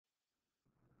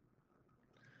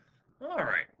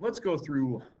let's go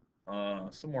through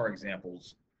some more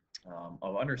examples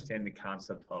of understanding the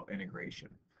concept of integration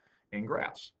in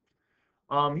graphs.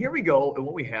 Here we go, and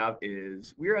what we have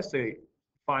is we are asked to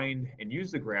find and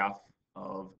use the graph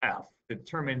of f to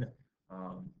determine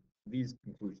these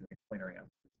conclusions and explain our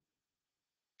answer.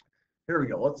 Here we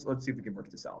go. Let's see if we can work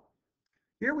this out.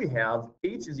 Here we have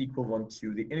h is equivalent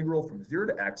to the integral from 0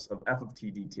 to x of f of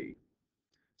t dt.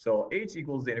 So h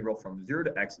equals the integral from 0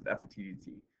 to x of f of t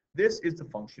dt. This is the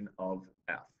function of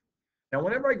f. Now,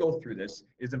 whenever I go through this,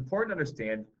 it's important to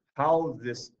understand how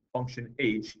this function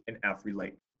h and f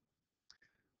relate.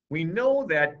 We know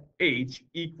that h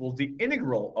equals the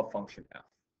integral of function f.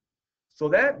 So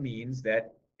that means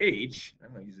that h,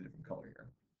 I'm going to use a different color here.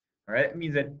 All right, it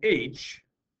means that h,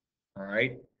 all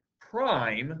right,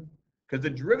 prime, because the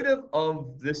derivative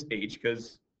of this h,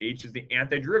 because h is the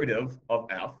antiderivative of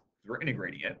f, we're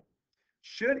integrating it,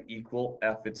 should equal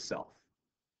f itself.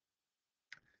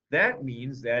 That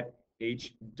means that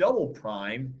h double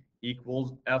prime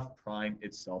equals f prime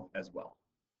itself as well.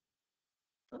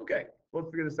 Okay, let's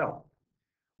figure this out.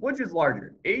 Which is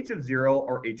larger, h of 0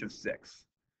 or h of 6?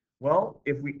 Well,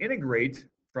 if we integrate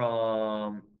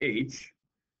from h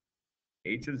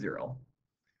of 0,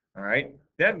 all right,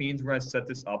 that means we're going to set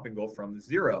this up and go from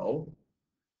 0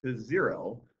 to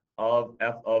 0 of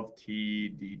f of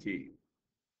t dt.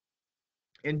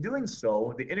 In doing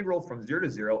so, the integral from 0 to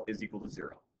 0 is equal to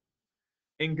 0.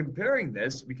 In comparing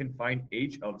this, we can find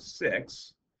h of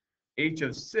 6. H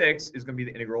of 6 is going to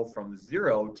be the integral from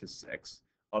 0 to 6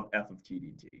 of f of t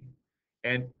dt.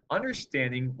 And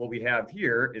understanding what we have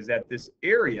here is that this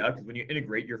area, because when you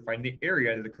integrate, you're finding the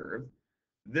area under the curve.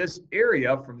 This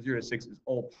area from 0 to 6 is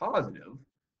all positive.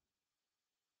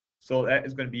 So that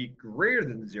is going to be greater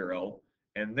than 0.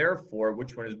 And therefore,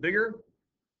 which one is bigger?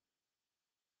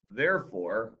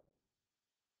 Therefore,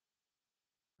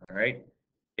 all right,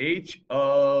 h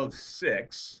of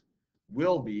 6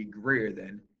 will be greater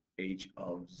than h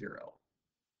of 0.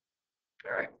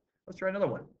 All right, let's try another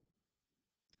one.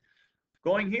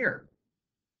 Going here,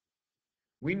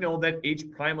 we know that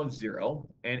h prime of 0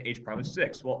 and h prime of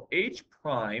 6. Well, h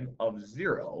prime of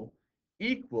 0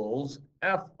 equals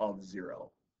f of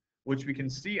 0, which we can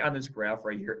see on this graph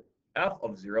right here. F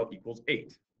of 0 equals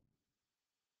 8.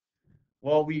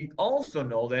 Well, we also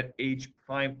know that h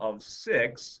prime of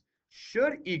 6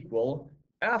 should equal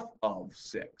f of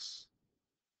 6.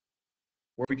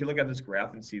 Or we can look at this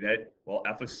graph and see that, well,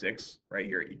 f of 6 right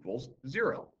here equals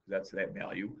 0. That's that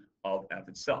value of f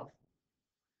itself.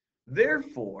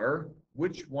 Therefore,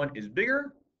 which one is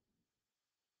bigger?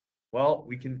 Well,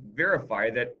 we can verify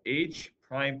that h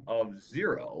prime of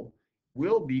 0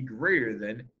 will be greater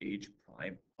than h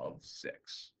prime of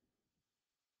 6.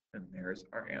 And there's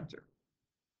our answer.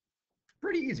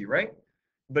 Pretty easy, right?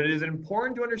 But it is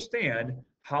important to understand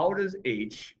how does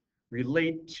h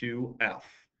relate to f.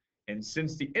 And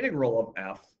since the integral of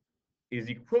f is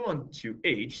equivalent to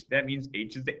h, that means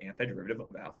h is the antiderivative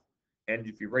of f. And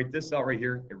if you write this out right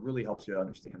here, it really helps you to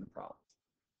understand the problem.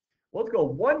 Let's go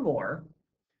one more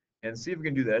and see if we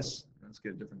can do this. Let's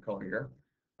get a different color here.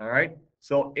 All right.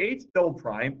 So h double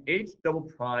prime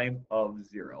of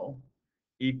 0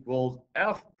 equals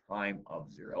f prime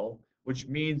of 0, which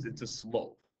means it's a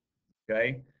slope.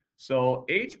 Okay. So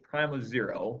h prime of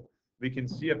 0, we can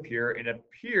see up here, it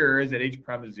appears at h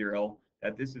prime of 0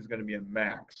 that this is going to be a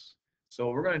max.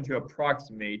 So we're going to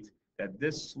approximate that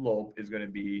this slope is going to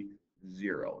be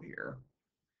 0 here.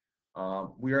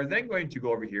 We are then going to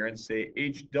go over here and say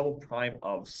h double prime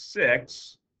of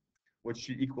 6, which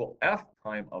should equal f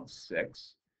prime of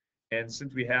 6. And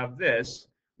since we have this,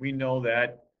 we know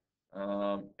that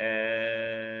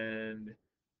and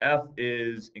f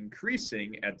is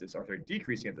increasing at this, or sorry,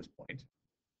 decreasing at this point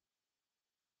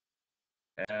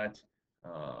at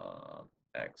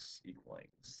x equaling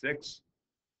 6.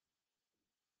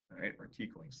 All right, or t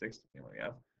equaling 6, depending on what we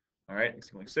have. All right, x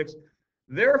equaling 6.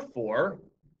 Therefore,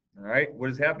 all right, what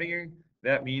is happening here?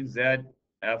 That means that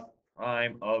f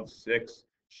prime of 6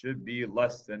 should be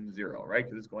less than 0, right?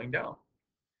 Because it's going down.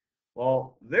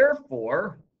 Well,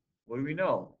 therefore, what do we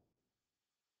know?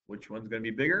 Which one's going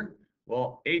to be bigger?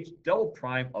 Well, h double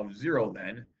prime of 0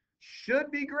 then should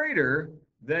be greater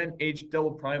than h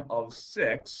double prime of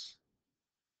 6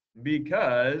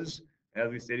 because, as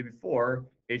we stated before,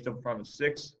 h double prime of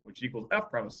 6, which equals f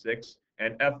prime of 6,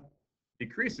 and f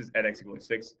decreases at x equaling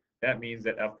 6. That means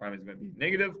that f prime is going to be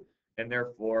negative, and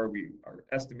therefore we are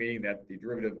estimating that the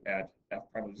derivative at f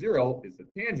prime of 0 is the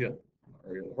tangent,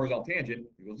 or the horizontal tangent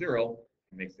equals 0,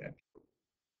 and makes that true.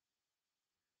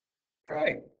 All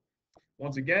right.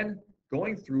 Once again,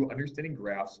 going through understanding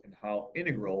graphs and how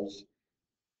integrals,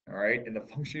 all right, and the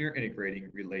function you're integrating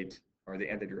relate, or the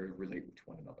antiderivative relate to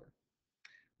one another.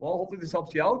 Well, hopefully this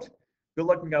helps you out. Good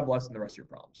luck and God bless in the rest of your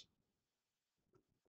problems.